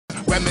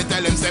When me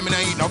tell him say me no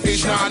eat no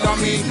fish, no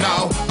meat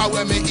now. And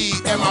when me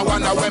eat them, I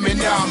wonder when me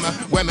yam.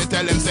 When me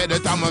tell him say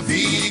that I'm a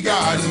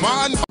vegan,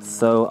 man.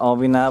 So are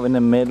we now in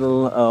the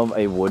middle of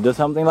a wood or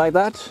something like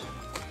that?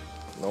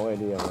 No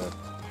idea, man.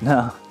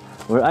 No,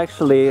 we're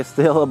actually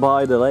still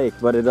by the lake,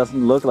 but it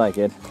doesn't look like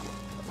it.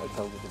 I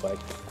come with the bike.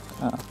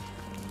 Oh.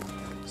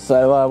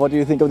 So what do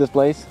you think of this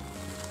place?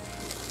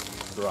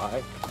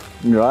 Dry.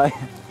 Dry?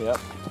 Yep.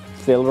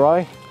 Still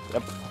dry?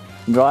 Yep.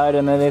 Drier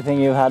than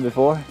anything you've had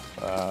before?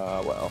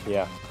 Well,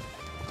 yeah.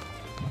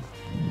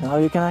 Oh,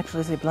 you can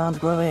actually see plants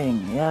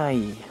growing.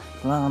 Yay!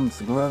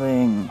 Plants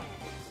growing.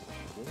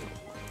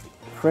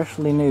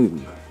 Freshly new.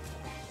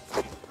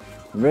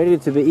 Ready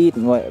to be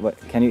eaten. Wait,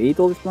 can you eat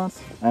all these plants?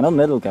 I know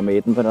nettle can be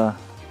eaten, but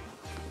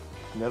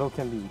Nettle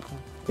can be eaten.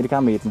 it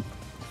can be eaten.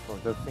 Oh,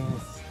 that thing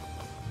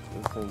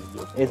is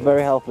just It's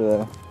very healthy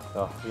though.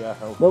 Oh, yeah.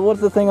 Healthy. But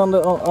what's the thing on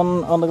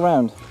the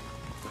ground?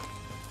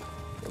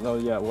 No,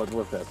 yeah. What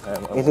was that?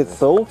 Is it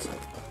salt?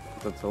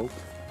 Is that salt?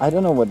 I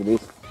don't know what it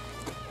is,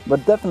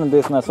 but definitely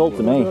it's not salt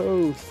to me.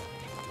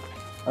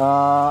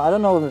 I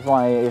don't know if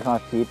my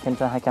feet can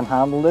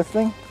handle this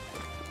thing.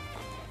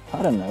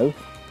 I don't know.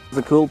 It's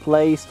a cool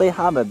place. They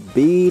have a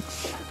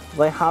beach.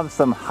 They have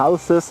some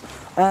houses,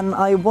 and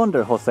I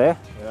wonder, Jose,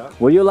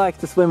 would you like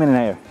to swim in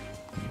here?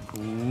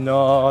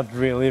 Not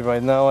really.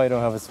 Right now, I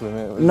don't have a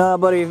swimming. No,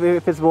 but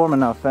if it's warm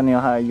enough, then you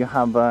have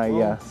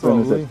yeah,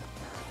 swimming suit.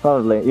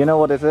 Probably. You know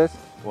what it is?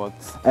 What?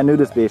 A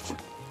nudist beach.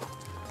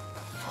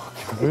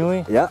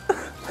 Really? Yeah.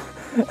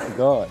 Oh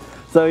God.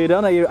 So you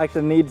don't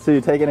actually need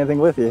to take anything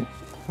with you.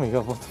 Oh my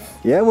God, what?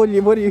 Yeah, would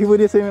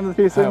you swim if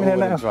you swim here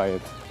now? I wouldn't try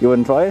it. You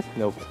wouldn't try it?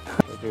 Nope.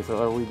 Okay,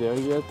 so are we there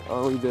yet?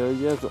 Are we there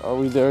yet? Are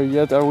we there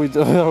yet? Are we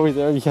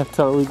there yet?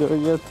 Are we there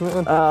yet,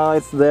 man?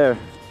 It's there.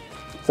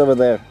 It's over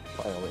there.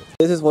 Finally.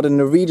 This is what a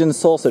Norwegian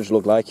sausage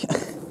looks like.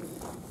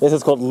 This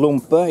is called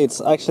lumpe.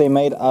 It's actually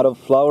made out of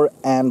flour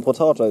and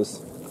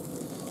potatoes.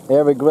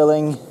 Here we're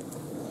grilling.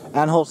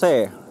 And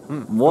Jose,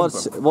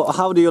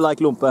 how do you like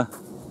lumpe?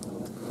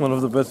 One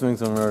of the best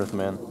things on earth,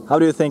 man. How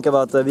do you think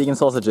about vegan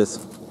sausages?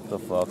 The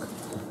fuck?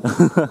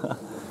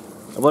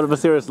 But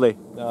seriously?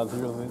 No,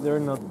 seriously, they're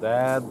not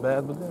that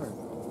bad,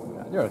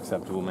 but they're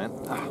acceptable, man.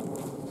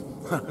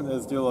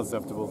 They're still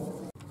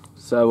acceptable.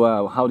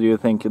 So, how do you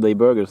think the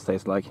burgers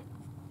taste like?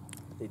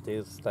 They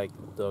taste like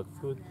dog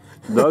food.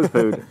 Dog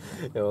food?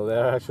 Yeah, well,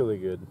 they're actually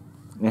good.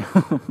 Yeah.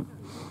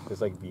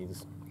 It's like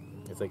beans.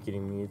 It's like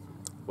eating meat,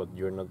 but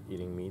you're not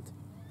eating meat.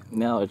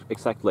 No,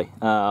 exactly.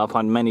 I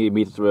find many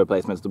meat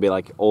replacements to be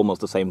like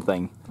almost the same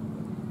thing.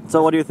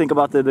 So what do you think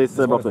about this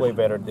one's way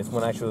better. This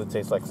one actually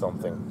tastes like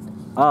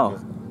something. Oh.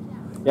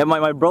 Yeah,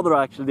 my brother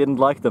actually didn't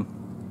like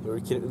them. You're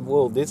kidding?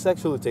 Well, this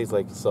actually tastes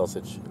like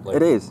sausage. Like,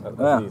 it is. At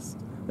least.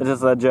 It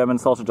is a German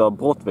sausage, or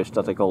Brotwurst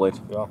that they call it.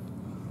 Yeah.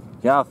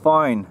 Yeah,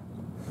 fine.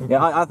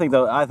 Yeah, I think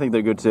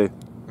they're good too.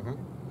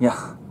 Yeah.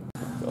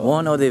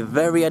 One of the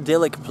very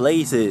idyllic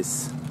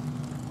places.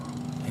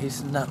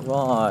 Isn't that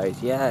right?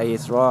 Yeah,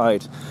 he's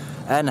right.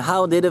 And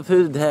how did the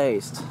food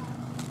taste?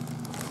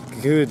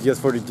 Good,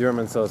 just for the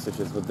German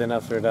sausages, but then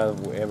after that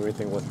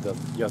everything was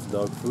just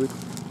dog food.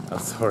 I'm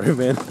sorry,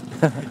 man.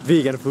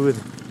 Vegan food.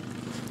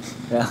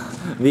 Yeah,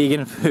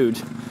 vegan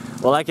food.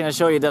 Well, I can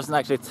assure you it doesn't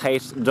actually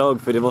taste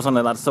dog food. It was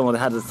only that someone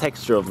had the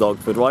texture of dog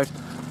food, right?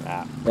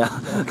 Ah. Yeah.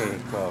 Okay,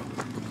 well.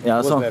 Yeah,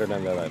 it was better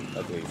than that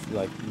at least.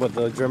 Like, but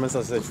the German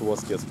sausage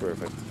was just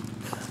perfect.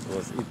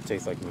 It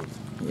tastes like meat.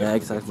 Yeah,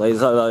 exactly.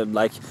 So,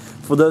 like,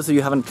 for those of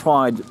you who haven't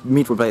tried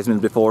meat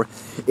replacements before,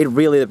 it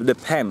really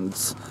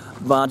depends.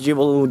 But you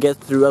will get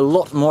through a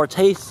lot more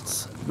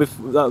tastes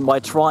by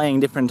trying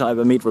different type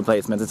of meat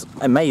replacements. It's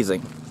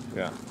amazing.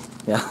 Yeah.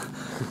 Yeah,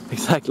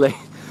 exactly.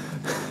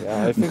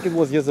 Yeah, I think it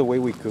was just the way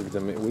we cooked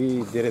them.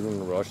 We did it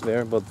in a rush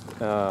there, but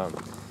I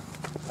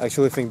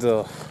actually think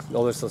the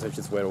other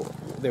sausages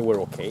were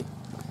okay.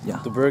 Yeah.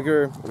 The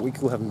burger, we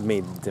could have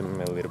made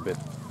them a little bit.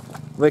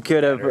 We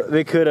could have.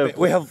 We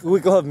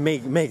could have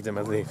made them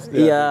at least.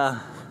 Yeah.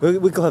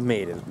 We could have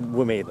made it.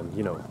 We made them,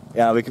 you know.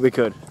 Yeah, we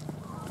could.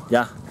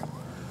 Yeah.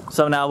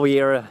 So now we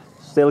are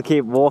still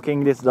keep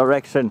walking this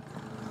direction,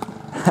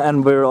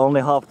 and we're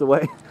only half the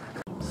way.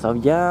 So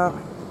yeah,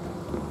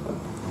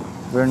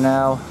 we're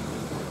now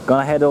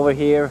gonna head over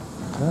here.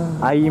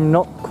 I'm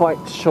not quite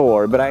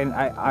sure, but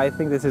I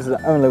think this is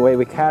the only way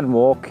we can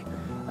walk.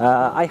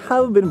 I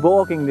have been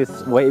walking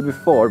this way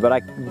before, but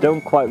I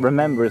don't quite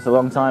remember. It's a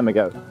long time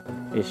ago.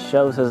 It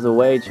shows us the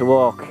way to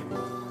walk.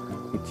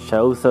 It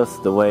shows us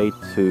the way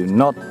to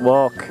not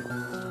walk.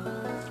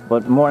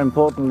 But more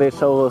importantly, it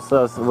shows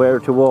us where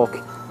to walk.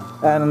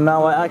 And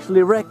now I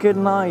actually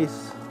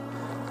recognize.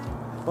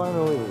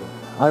 Finally.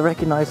 I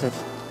recognize it.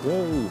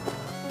 Yay.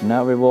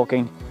 Now we're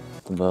walking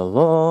the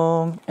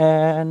long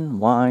and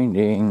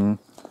winding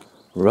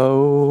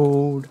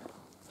road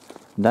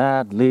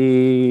that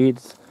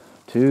leads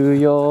to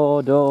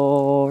your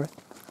door.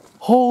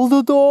 Hold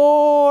the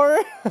door!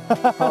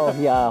 Oh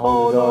yeah,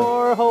 hold the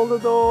door. Hold the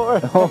door!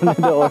 Hold the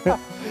door.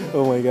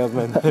 Oh my god,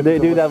 man. They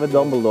do that with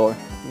Dumbledore.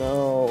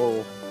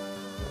 No.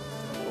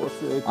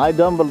 What's it? I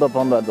dumbled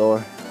upon that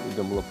door. You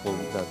stumble upon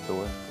that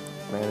door.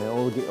 Man,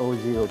 all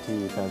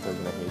GOT fans are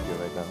gonna hate you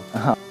right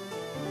now.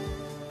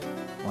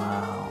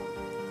 Wow.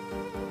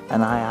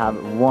 And I have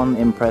one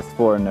impressed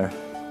foreigner.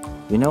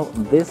 You know,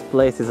 this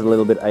place is a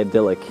little bit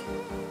idyllic.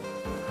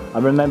 I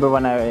remember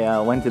when I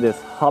went to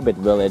this hobbit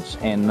village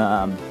in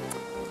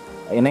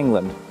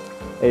England.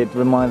 It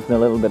reminds me a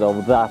little bit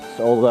of that,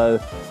 although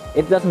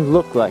it doesn't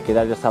look like it,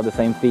 I just have the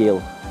same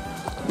feel.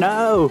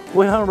 No!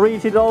 We won't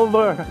reach it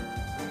over!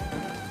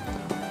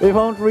 We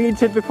won't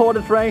reach it before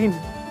the train!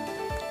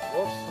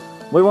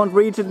 What? We won't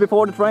reach it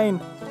before the train!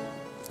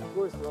 Of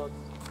course not.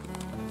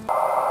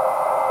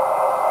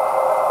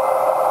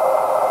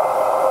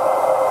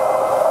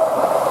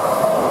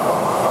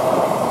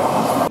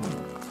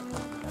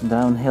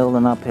 Downhill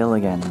and uphill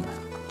again.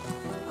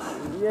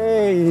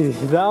 Yay!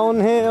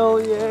 Downhill,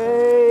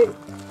 yay!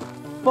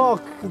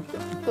 Fuck!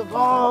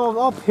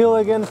 Oh, uphill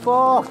again,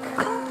 fuck!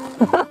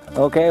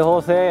 Okay,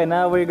 Jose,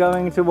 now we're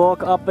going to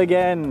walk up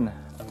again.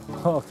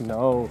 Oh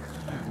no.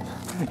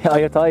 Are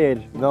you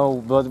tired?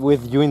 No, but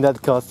with you in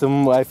that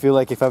costume, I feel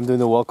like if I'm doing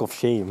the walk of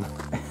shame.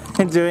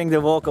 Doing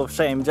the walk of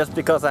shame just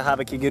because I have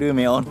a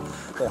kigurumi on.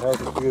 The hell is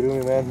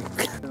kigurumi, man?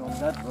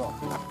 That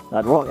rock.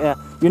 That rock, yeah.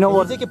 You know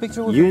what? Take a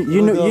picture with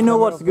you know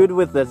what's good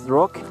with this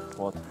rock?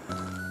 What?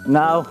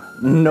 Now,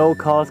 no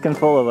cars can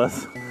follow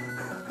us.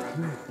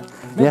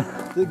 Man, yeah.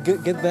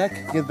 Get back,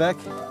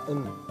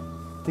 and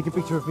take a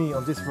picture of me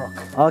on this rock.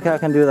 Okay, I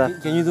can do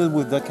that. Can you do it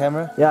with the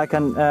camera? Yeah, I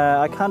can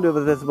do it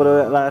with this, but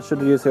I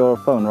should use your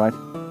phone, right?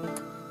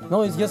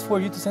 No, it's just for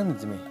you to send it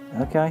to me.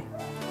 Okay.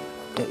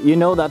 You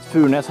know that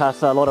Funes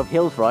has a lot of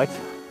hills, right?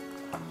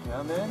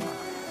 Yeah, man.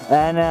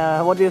 And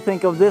what do you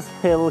think of this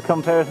hill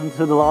comparison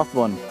to the last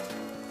one?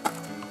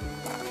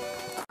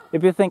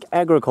 If you think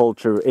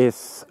agriculture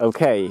is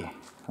okay,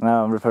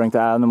 now I'm referring to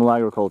animal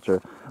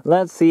agriculture,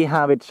 let's see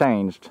how it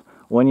changed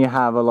when you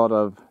have a lot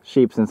of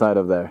sheep inside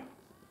of there.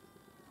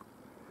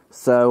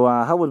 So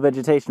how would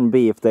vegetation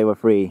be if they were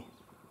free?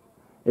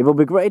 It would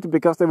be great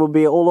because they would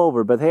be all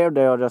over, but here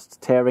they are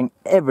just tearing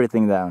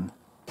everything down.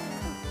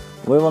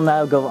 We will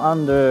now go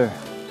under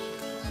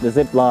the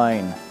zip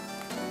line.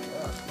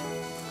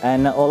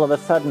 And all of a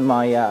sudden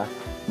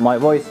my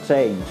voice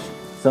changed.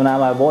 So now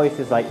my voice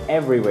is like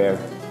everywhere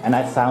and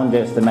I sound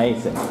just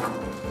amazing.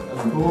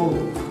 That's cool.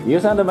 You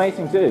sound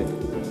amazing too.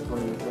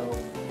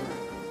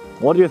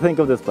 What do you think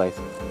of this place?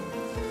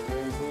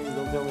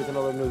 Don't tell me it's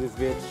another nudist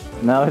beach.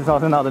 No, it's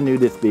not another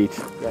nudist beach.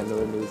 Yeah,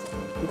 another nudist.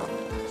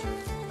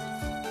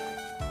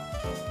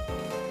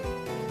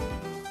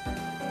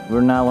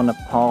 We're now on a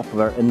path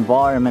where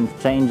environment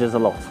changes a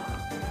lot.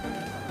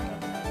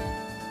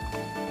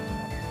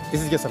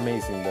 This is just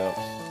amazing. The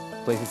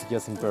place is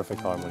just in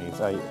perfect harmony.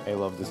 I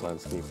love this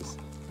landscape. It's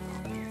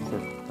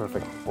a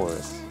perfect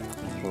forest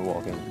for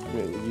walking.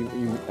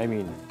 I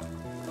mean,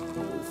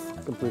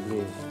 it's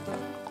completely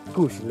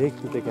kushlik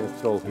to take a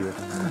stroll here.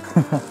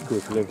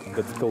 Kushlik,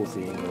 that's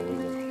cozy in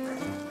Norwegian.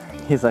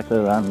 He's actually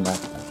around that.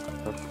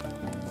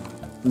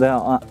 There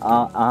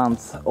are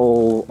ants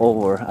all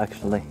over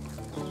actually.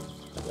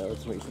 Yeah,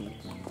 that's amazing.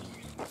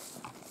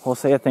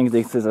 Jose, I think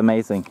this is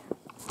amazing.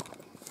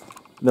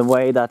 The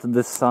way that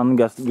the sun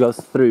goes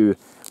through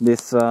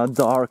this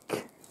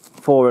dark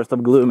forest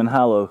of gloom and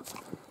hollow.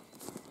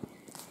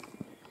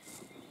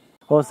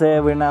 Jose,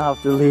 we now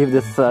have to leave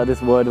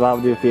this wood. How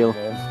do you feel?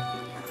 Yeah,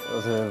 it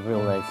was a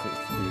real nice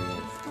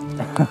experience.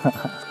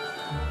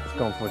 It's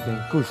comforting.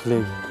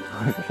 Kushlig.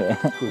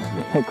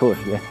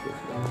 Kushlig.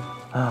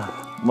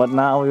 But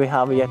now we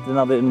have yet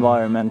another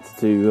environment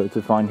to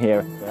find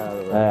here.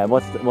 Yeah,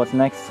 what's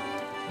next?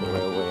 the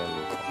railway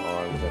and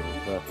arms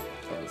and stuff.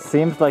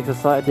 Seems like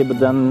society, but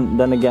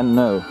then again,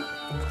 no.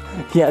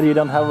 Yeah, you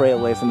don't have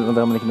railways in the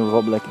Dominican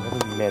Republic. We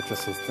have a metro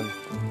system.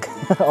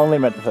 Only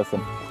metro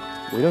system.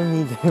 We don't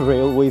need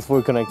railways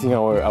for connecting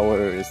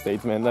our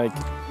states, man. Like,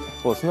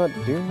 well,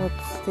 they're not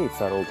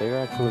states at all. They're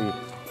actually...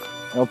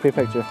 Oh,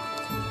 prefecture.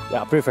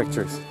 Yeah,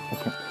 prefectures.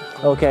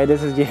 Okay,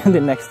 this is the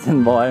next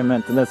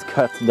environment. Let's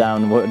cut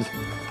down wood.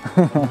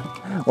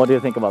 What do you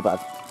think about that?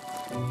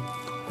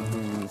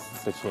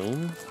 It's a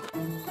shame.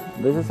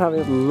 This is how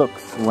it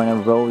looks when a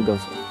road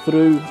goes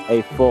through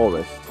a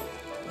forest.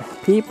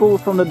 People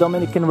from the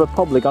Dominican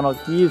Republic are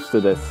not used to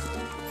this.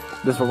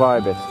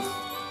 Describe it.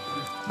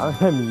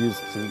 I'm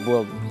used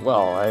to,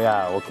 well,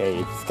 yeah, okay,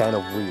 it's kind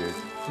of weird.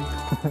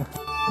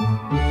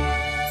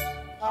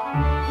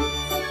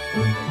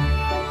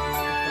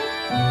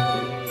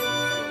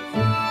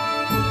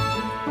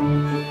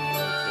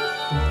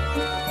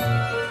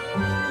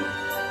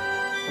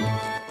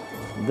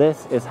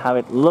 This is how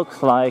it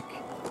looks like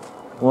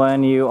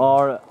when you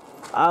are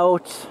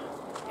out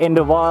in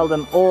the wild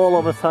and all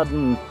of a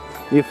sudden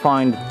you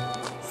find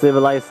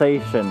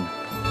civilization.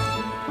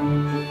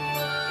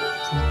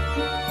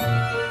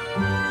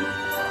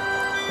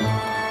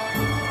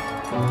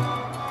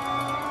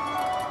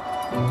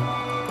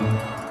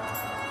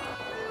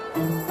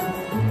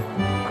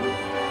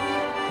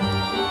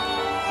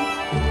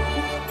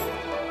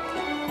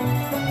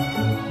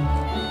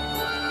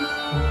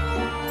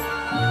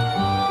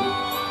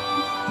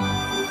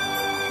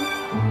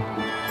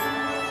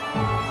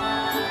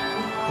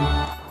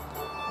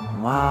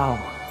 Wow.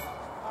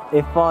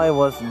 If I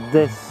was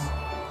this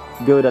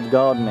good at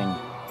gardening,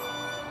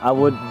 I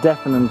would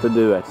definitely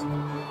do it.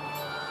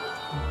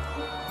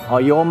 Are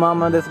your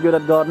mama this good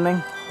at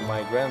gardening?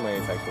 My grandma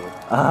is actually.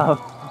 Oh,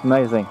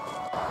 amazing.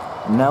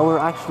 Now we're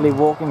actually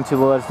walking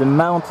towards the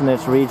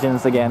mountainous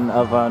regions again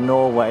of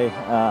Norway,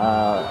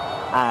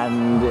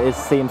 and it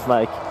seems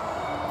like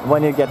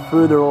when you get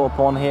further up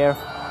on here,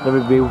 there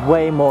will be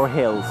way more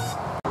hills.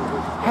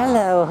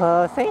 Hello,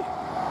 José.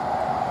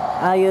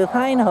 Are you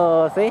fine,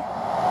 José?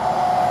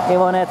 You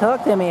wanna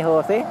talk to me,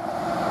 José?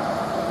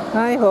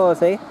 Hi,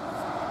 José.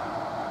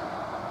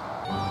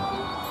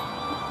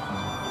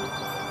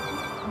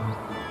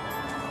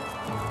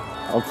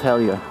 I'll tell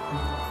you,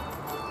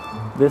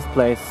 this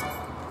place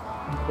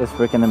is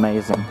freaking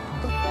amazing.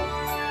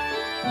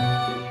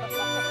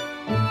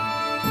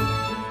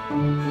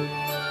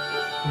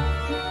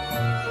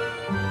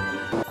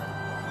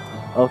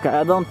 Okay,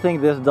 I don't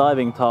think this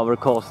diving tower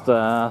cost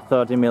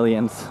 30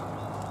 millions.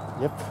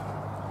 Yep,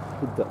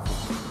 it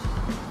does.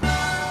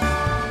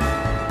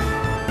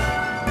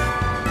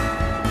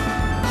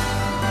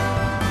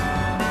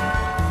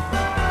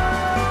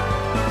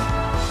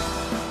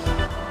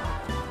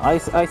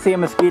 I see a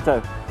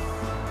mosquito.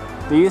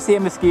 Do you see a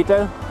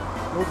mosquito?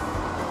 Nope.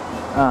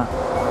 Ah.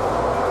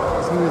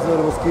 As soon as a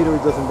mosquito,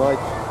 it doesn't bite.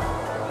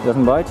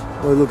 Doesn't bite?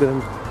 Oh, look at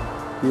him.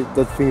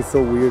 That thing is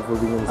so weird for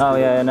being a mosquito. Oh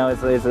yeah, no,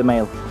 it's a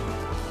male.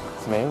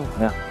 It's male?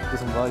 Yeah. It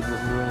doesn't bite,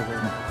 doesn't do anything.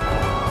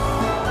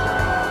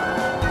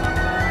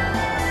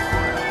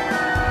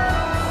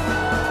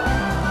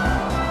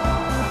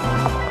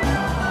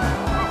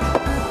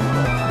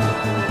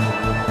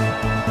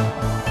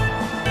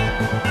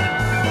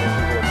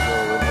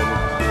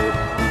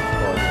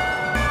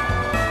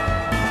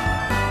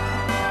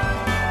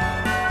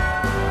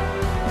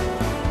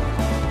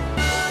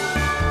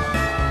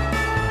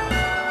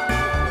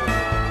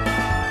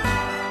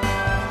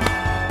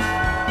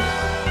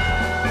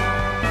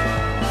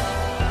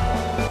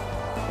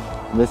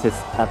 This is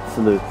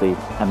absolutely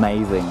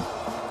amazing.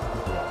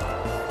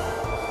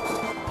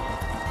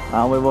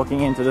 We're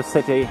walking into the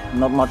city,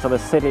 not much of a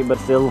city, but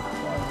still,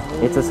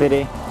 it's a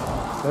city.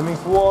 That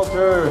means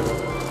water!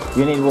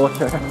 You need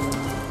water.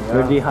 Yeah.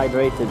 You're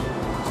dehydrated.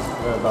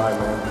 I'm gonna die,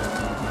 man.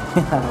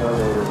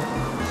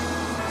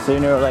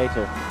 Sooner or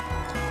later.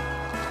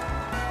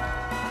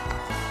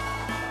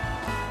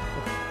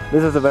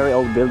 This is a very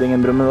old building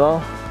in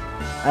Brumunddal,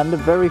 and the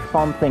very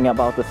fun thing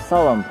about the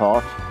southern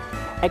part,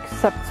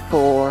 except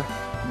for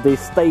the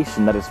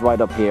station that is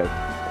right up here,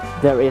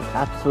 there is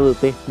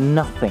absolutely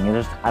nothing.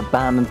 There's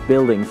abandoned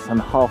buildings and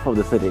half of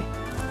the city.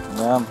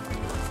 Yeah,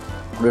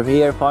 we're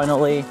here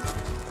finally,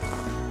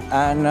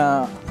 and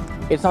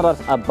it's not as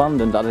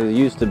abundant as it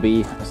used to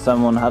be.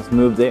 Someone has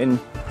moved in.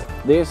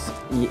 This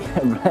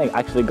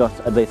actually got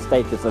the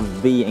status of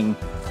being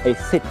a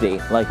city,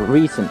 like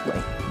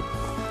recently.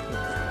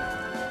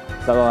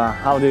 So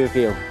how do you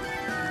feel?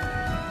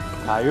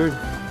 Tired?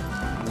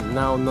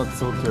 Now not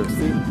so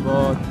thirsty,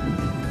 but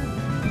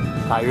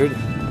tired.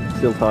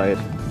 Still tired.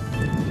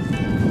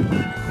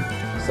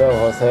 So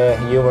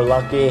Jose, you were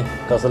lucky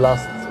because the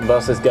last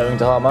bus is going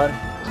to Hamar.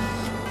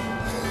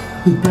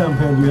 Yeah,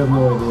 man, you have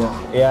no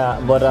idea.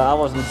 Yeah, but I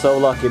wasn't so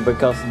lucky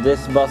because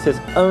this bus is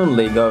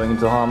only going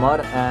to Hamar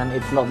and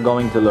it's not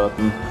going to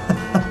Löten.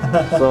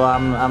 So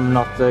I'm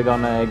not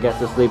gonna get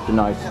to sleep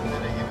tonight.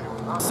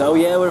 So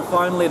yeah, we're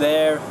finally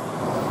there,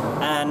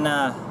 and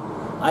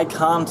I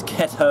can't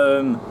get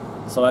home,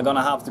 so I'm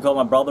gonna have to call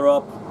my brother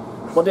up.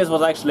 But this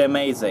was actually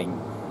amazing.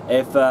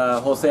 If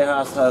Jose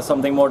has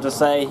something more to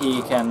say,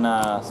 he can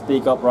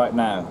speak up right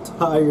now.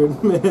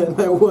 Tired, man.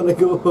 I want to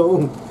go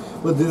home.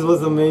 But this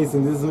was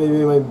amazing. This is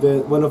maybe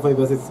one of my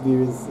best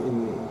experiences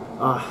in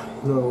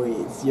Norway.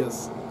 It's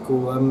just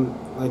cool. I'm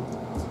like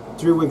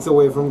 3 weeks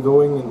away from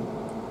going, and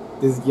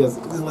this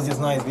was just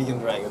nice. Vegan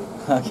dragon.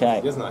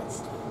 Okay. Just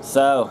nice.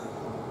 So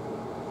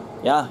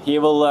yeah, he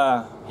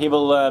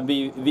will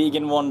be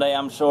vegan one day.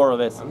 I'm sure of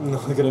it. I'm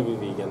not gonna be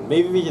vegan.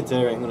 Maybe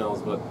vegetarian. Who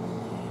knows? But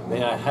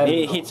man,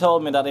 he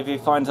told me that if he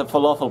finds a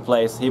falafel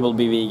place, he will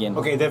be vegan.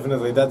 Okay,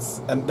 definitely. That's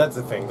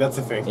the thing. That's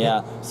the thing.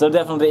 Yeah. So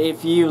definitely,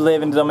 if you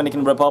live in the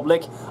Dominican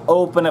Republic,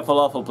 open a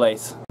falafel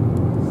place.